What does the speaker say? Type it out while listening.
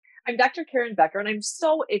I'm Dr. Karen Becker, and I'm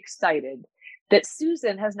so excited that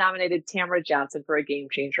Susan has nominated Tamara Johnston for a Game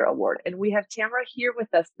Changer Award. And we have Tamara here with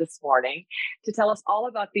us this morning to tell us all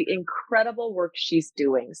about the incredible work she's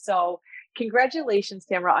doing. So, congratulations,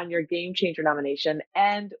 Tamara, on your Game Changer nomination.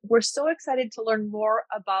 And we're so excited to learn more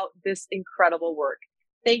about this incredible work.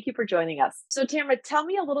 Thank you for joining us. So, Tamara, tell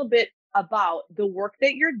me a little bit about the work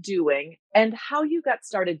that you're doing and how you got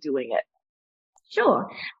started doing it. Sure.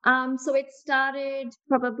 So it started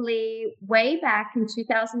probably way back in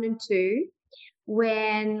 2002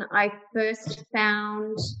 when I first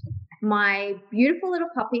found my beautiful little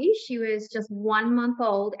puppy. She was just 1 month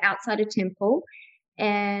old outside a temple,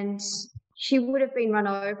 and she would have been run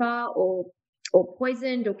over or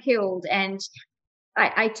poisoned or killed. And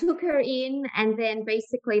I took her in, and then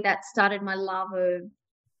basically that started my love of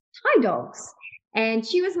Thai dogs. And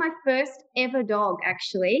she was my first ever dog,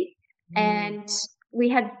 actually. And we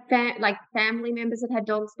had family members that had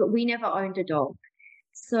dogs, but we never owned a dog.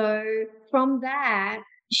 So from that,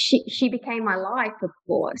 she became my life, of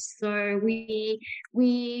course. So we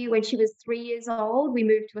when she was 3 years old, we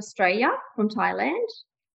moved to Australia from Thailand,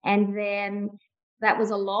 and then that was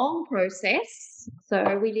a long process.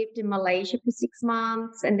 So we lived in Malaysia for 6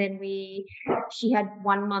 months, and then she had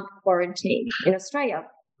 1 month quarantine in Australia.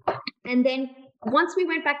 And then once we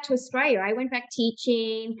went back to Australia, I went back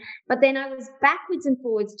teaching, but then I was backwards and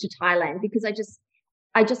forwards to Thailand because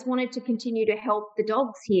I just wanted to continue to help the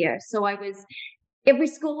dogs here. So I was every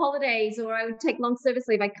school holidays, or I would take long service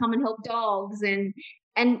leave, I'd come and help dogs, and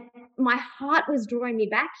my heart was drawing me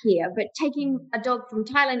back here. But taking a dog from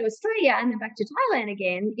Thailand to Australia and then back to Thailand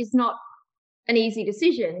again is not an easy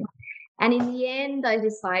decision. And in the end, I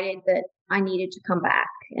decided that I needed to come back.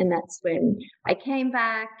 And that's when I came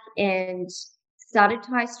back and started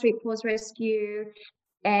Thai Street Paws Rescue,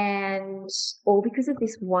 and all because of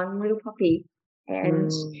this one little puppy.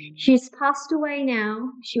 And she's passed away now.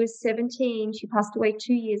 She was 17. She passed away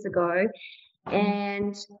 2 years ago.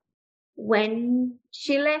 And when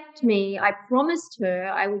she left me, I promised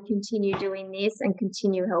her I would continue doing this and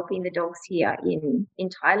continue helping the dogs here in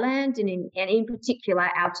Thailand, and in particular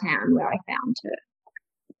our town where I found her.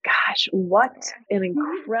 Gosh, what an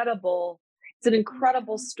incredible, it's an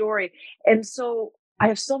incredible story. And so I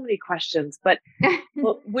have so many questions, but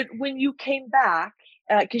when you came back,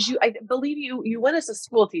 because I believe you went as a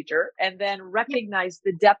school teacher and then recognized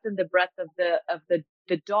the depth and the breadth of the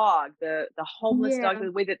dog, the homeless dog,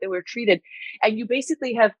 the way that they were treated. And you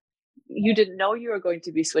basically you didn't know you were going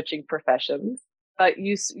to be switching professions, but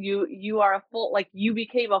you are you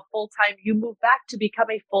became a full-time, you moved back to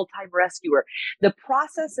become a full-time rescuer. The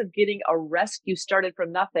process of getting a rescue started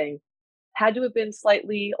from nothing had to have been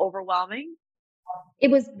slightly overwhelming.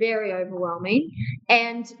 It was very overwhelming,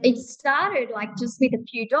 and it started just with a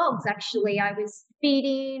few dogs. Actually, I was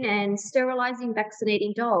feeding and sterilizing,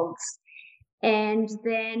 vaccinating dogs, and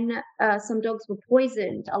then some dogs were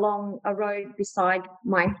poisoned along a road beside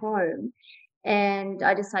my home. And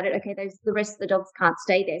I decided, okay, the rest of the dogs can't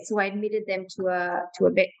stay there. So I admitted them to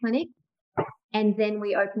a vet clinic, and then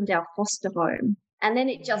we opened our foster home. And then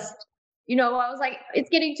it just, I was like, it's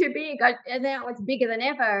getting too big. And now it's bigger than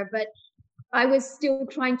ever. But I was still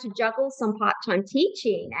trying to juggle some part-time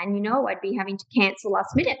teaching, and I'd be having to cancel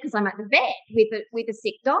last minute because I'm at the vet with a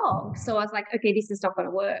sick dog. So I was like, okay, this is not going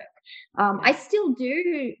to work. I still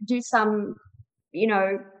do some,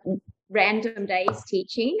 random days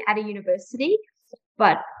teaching at a university,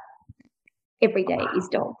 but every day is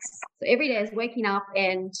dogs. So every day is waking up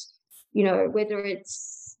and, whether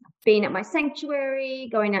it's being at my sanctuary,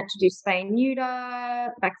 going out to do spay and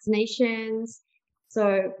neuter, vaccinations.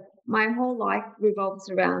 So my whole life revolves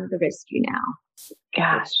around the rescue now.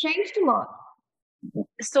 Gosh. It's changed a lot.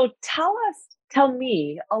 So tell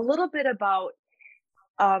me a little bit about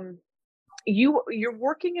you're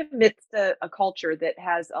working amidst a culture that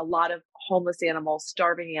has a lot of homeless animals,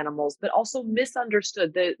 starving animals, but also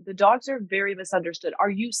misunderstood. The dogs are very misunderstood. Are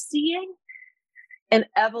you seeing an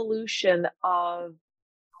evolution of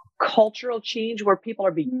cultural change where people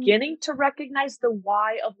are beginning to recognize the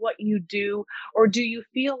why of what you do? Or do you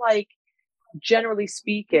feel like, generally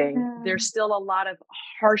speaking, there's still a lot of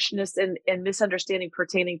harshness and misunderstanding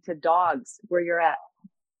pertaining to dogs where you're at?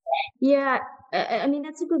 Yeah, I mean,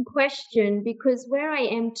 that's a good question, because where I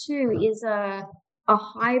am too is a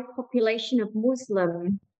high population of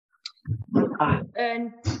Muslim.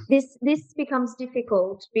 And this becomes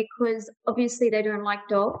difficult because obviously they don't like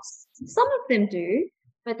dogs. Some of them do,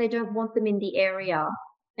 but they don't want them in the area.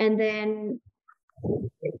 And then,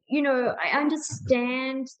 I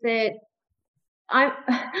understand that I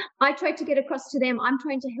I tried to get across to them, I'm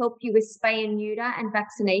trying to help you with spay and neuter and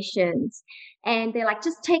vaccinations. And they're like,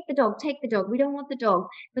 just take the dog, take the dog. We don't want the dog.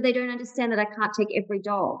 But they don't understand that I can't take every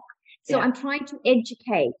dog. So Yeah. I'm trying to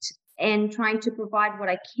educate and trying to provide what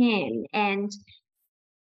I can. And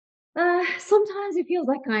sometimes it feels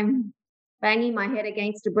like I'm banging my head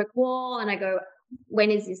against a brick wall and I go,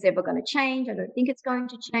 when is this ever going to change? I don't think it's going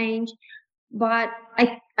to change. But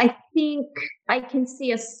I think I can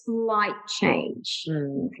see a slight change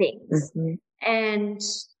in things. Mm-hmm. And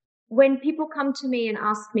when people come to me and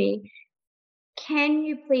ask me, can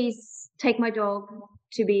you please take my dog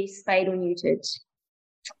to be spayed or neutered?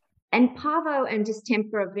 And parvo and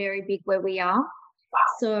distemper are very big where we are.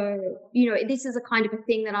 So, this is a kind of a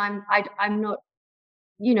thing that I'm not,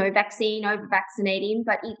 vaccine over vaccinating,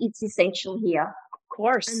 but it's essential here. Of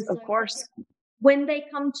course, And of so course. when they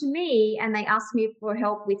come to me and they ask me for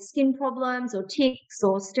help with skin problems or ticks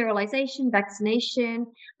or sterilization, vaccination,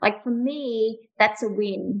 like for me, that's a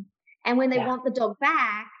win. And when they want the dog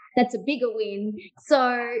back, that's a bigger win. So,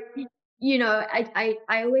 I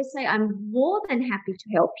always say I'm more than happy to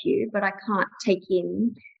help you, but I can't take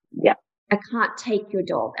in. Yeah. I can't take your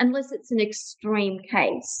dog unless it's an extreme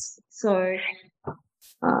case. So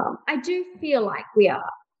I do feel like we are.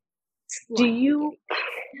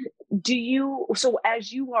 So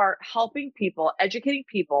as you are helping people, educating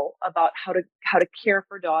people about how to care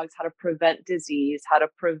for dogs, how to prevent disease, how to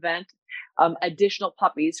prevent additional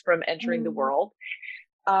puppies from entering the world,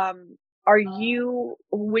 are you,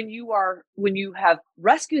 when you have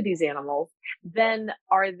rescued these animals, then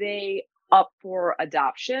are they up for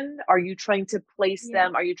adoption? Are you trying to place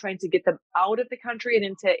them? Are you trying to get them out of the country and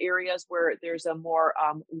into areas where there's a more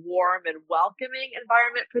warm and welcoming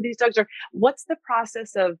environment for these dogs? Or what's the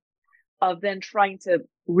process of then trying to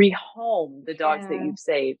rehome the dogs that you've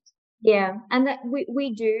saved? Yeah, and that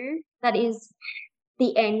we do. That is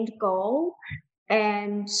the end goal.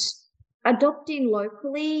 And adopting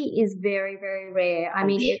locally is very, very rare. I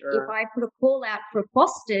mean, if I put a call out for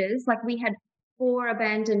fosters, like we had 4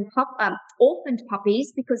 abandoned orphaned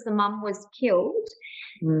puppies because the mum was killed.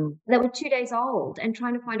 They were 2 days old, and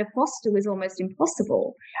trying to find a foster was almost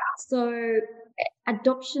impossible. So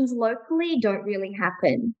adoptions locally don't really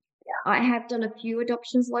happen. I have done a few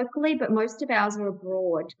adoptions locally, but most of ours are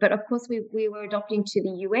abroad. But of course, we were adopting to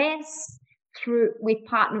the US with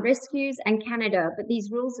partner rescues and Canada, but these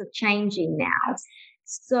rules are changing now.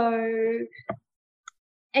 So,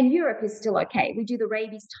 and Europe is still okay. We do the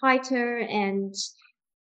rabies titer and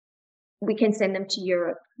we can send them to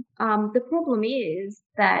Europe. The problem is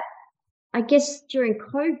that I guess during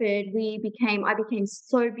COVID, I became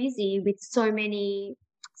so busy with so many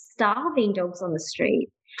starving dogs on the street.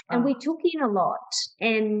 And we took in a lot,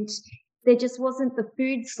 and there just wasn't the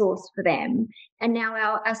food source for them. And now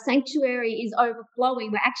our sanctuary is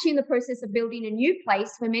overflowing. We're actually in the process of building a new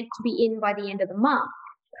place. We're meant to be in by the end of the month.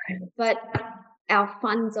 But our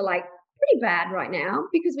funds are like pretty bad right now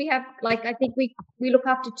because we have, like, I think we look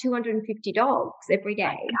after 250 dogs every day.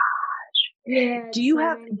 Oh my gosh. Yeah.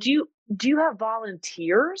 Do you have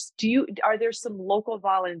volunteers? Are there some local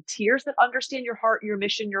volunteers that understand your heart, your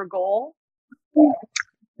mission, your goal?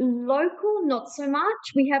 Local, not so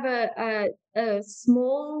much. We have a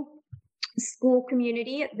small school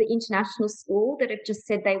community at the international school that have just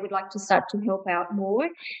said they would like to start to help out more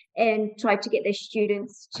and try to get their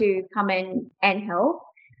students to come in and help.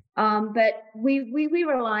 But we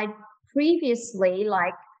relied previously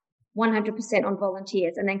like 100% on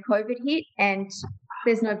volunteers, and then COVID hit and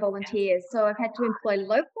there's no volunteers. So I've had to employ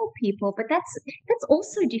local people, but that's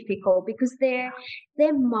also difficult because their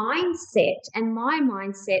mindset and my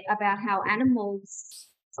mindset about how animals,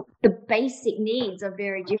 the basic needs are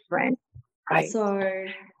very different. Right. So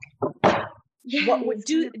what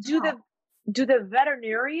do the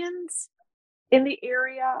veterinarians in the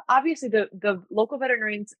area, obviously the local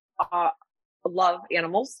veterinarians love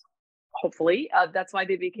animals, hopefully. That's why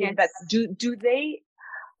they became vets.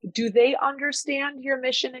 Do they understand your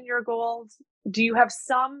mission and your goals? Do you have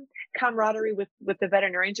some camaraderie with the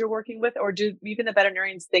veterinarians you're working with, or do even the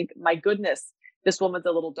veterinarians think, my goodness, this woman's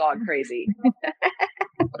a little dog crazy?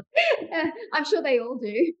 I'm sure they all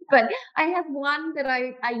do, but I have one that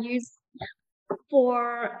I use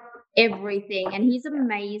for everything, and he's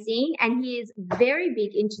amazing, and he is very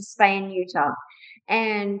big into spay and neuter,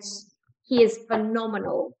 and he is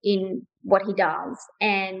phenomenal in what he does,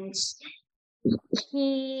 and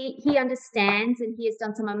he understands, and he has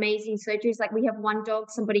done some amazing surgeries. Like we have one dog,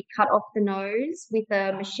 somebody cut off the nose with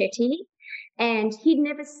a machete, and he'd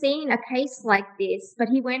never seen a case like this, but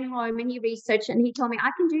he went home and he researched and he told me,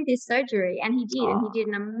 I can do this surgery, and he did, and he did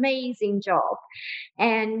an amazing job.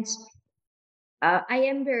 And I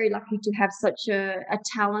am very lucky to have such a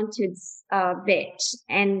talented vet,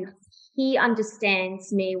 and he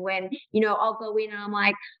understands me when, I'll go in and I'm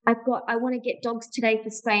like, I want to get dogs today for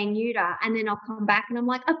spay and neuter. And then I'll come back and I'm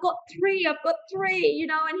like, I've got three,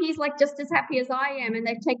 and he's like just as happy as I am. And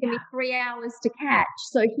they've taken me 3 hours to catch.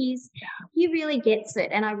 So he really gets it.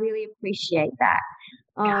 And I really appreciate that.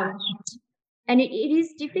 And it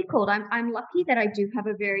is difficult. I'm lucky that I do have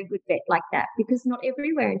a very good vet like that, because not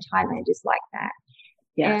everywhere in Thailand is like that.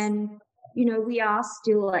 Yes. And, we are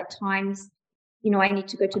still at times, I need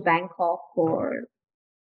to go to Bangkok or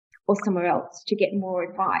somewhere else to get more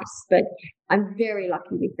advice. But I'm very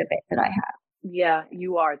lucky with the vet that I have. Yeah,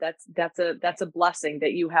 you are. That's a blessing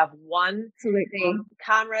that you have one Absolutely.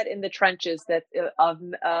 comrade in the trenches that of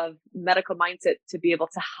medical mindset to be able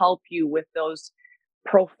to help you with those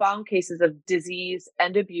profound cases of disease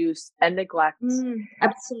and abuse and neglect.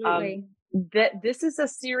 Absolutely. That this is a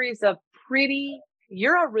series of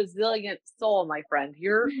you're a resilient soul, my friend.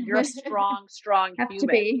 You're a strong have human. To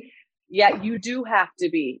be. Yeah, you do have to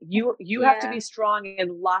be. You have to be strong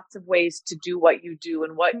in lots of ways to do what you do.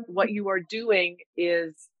 And what you are doing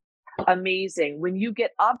is amazing. When you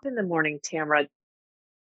get up in the morning, Tamara,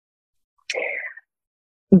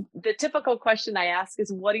 the typical question I ask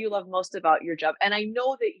is, what do you love most about your job? And I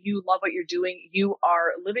know that you love what you're doing. You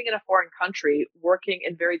are living in a foreign country, working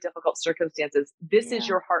in very difficult circumstances. This is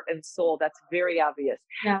your heart and soul. That's very obvious.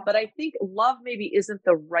 Yeah. But I think love maybe isn't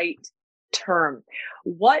the right term.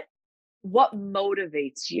 What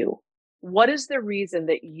motivates you? What is the reason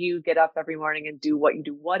that you get up every morning and do what you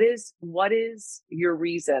do? What is your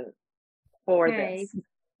reason for this?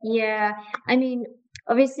 Yeah. I mean,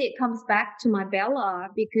 obviously it comes back to my Bella,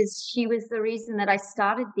 because she was the reason that I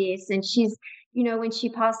started this. And she's, when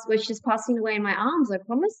she's passing away in my arms, I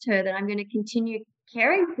promised her that I'm going to continue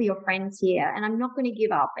caring for your friends here, and I'm not going to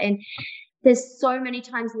give up. And there's so many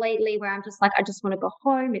times lately where I'm just like, I just want to go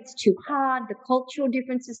home. It's too hard. The cultural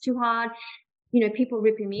difference is too hard. People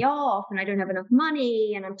ripping me off, and I don't have enough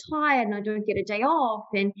money, and I'm tired, and I don't get a day off.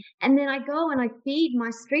 And then I go and I feed my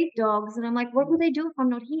street dogs, and I'm like, what will they do if I'm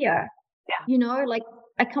not here? Yeah. Like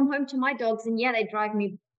I come home to my dogs, and they drive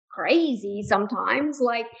me crazy sometimes.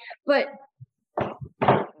 But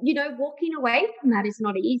walking away from that is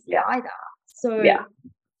not easy either. So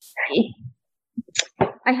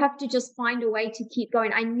I have to just find a way to keep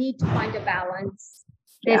going. I need to find a balance.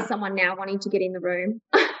 There's someone now wanting to get in the room.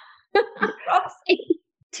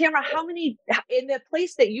 Tamara, how many in the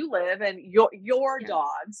place that you live and your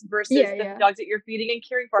dogs versus the dogs that you're feeding and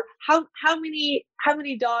caring for? How many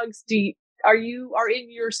dogs are in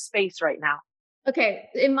your space right now? Okay,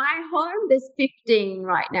 in my home there's 15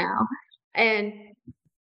 right now, and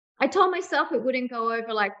I told myself it wouldn't go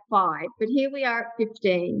over like 5, but here we are at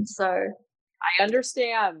 15. So I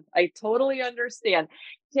understand. I totally understand.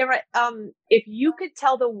 Tamara, if you could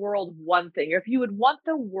tell the world one thing, or if you would want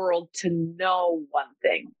the world to know one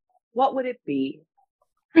thing, what would it be?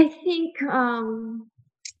 I think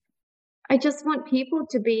I just want people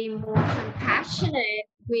to be more compassionate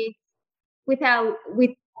with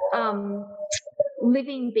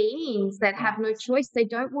living beings that have no choice. They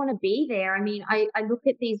don't want to be there. I mean, I look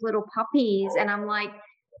at these little puppies and I'm like,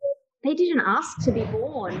 they didn't ask to be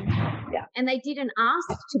born. Yeah. And they didn't ask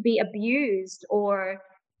to be abused or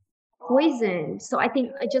poisoned. So I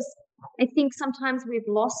think sometimes we've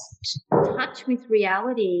lost touch with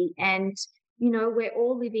reality, and we're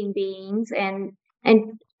all living beings, and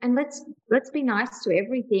let's be nice to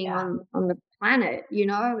everything on the planet,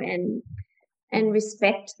 and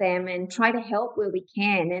respect them and try to help where we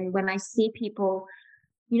can. And when I see people,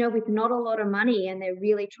 with not a lot of money and they're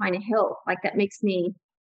really trying to help, like that makes me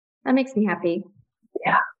happy.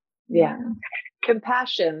 Yeah.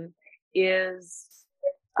 Compassion is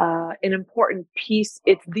an important piece.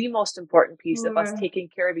 It's the most important piece of us taking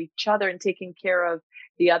care of each other and taking care of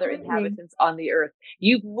the other inhabitants on the earth.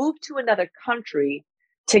 You've moved to another country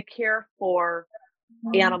to care for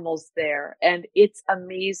animals there, and it's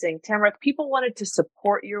amazing. Tamara, if people wanted to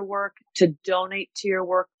support your work, to donate to your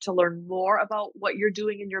work, to learn more about what you're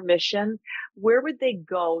doing in your mission, where would they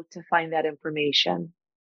go to find that information?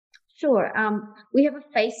 Sure. We have a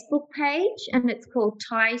Facebook page, and it's called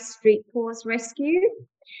Thai Street Paws Rescue.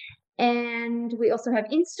 And we also have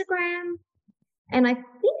Instagram, and I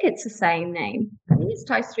think it's the same name. I think it's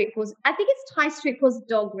Thai Street Paws. I think it's Thai Street Paws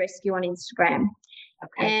Dog Rescue on Instagram.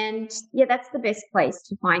 Okay. And that's the best place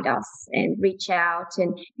to find us and reach out.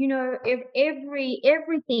 And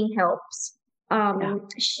everything helps.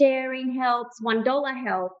 Sharing helps. $1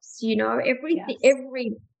 helps. Everything.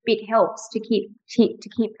 Every bit helps to keep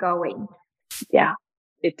going. Yeah.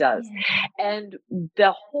 It does. Yeah. And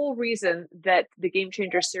the whole reason that the Game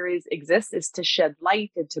Changer series exists is to shed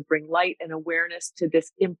light and to bring light and awareness to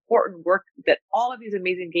this important work that all of these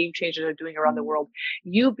amazing game changers are doing around the world,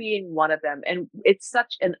 you being one of them. And it's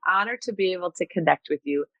such an honor to be able to connect with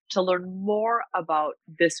you, to learn more about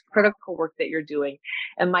this critical work that you're doing.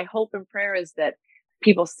 And my hope and prayer is that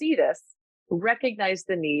people see this, recognize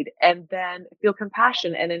the need, and then feel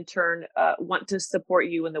compassion, and in turn want to support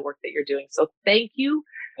you in the work that you're doing. So thank you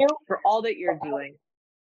for all that you're doing.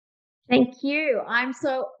 Thank you. I'm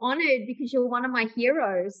so honored because you're one of my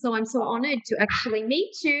heroes. So I'm so honored to actually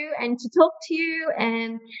meet you and to talk to you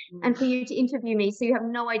and for you to interview me. So you have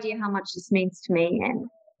no idea how much this means to me. And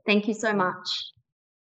thank you so much.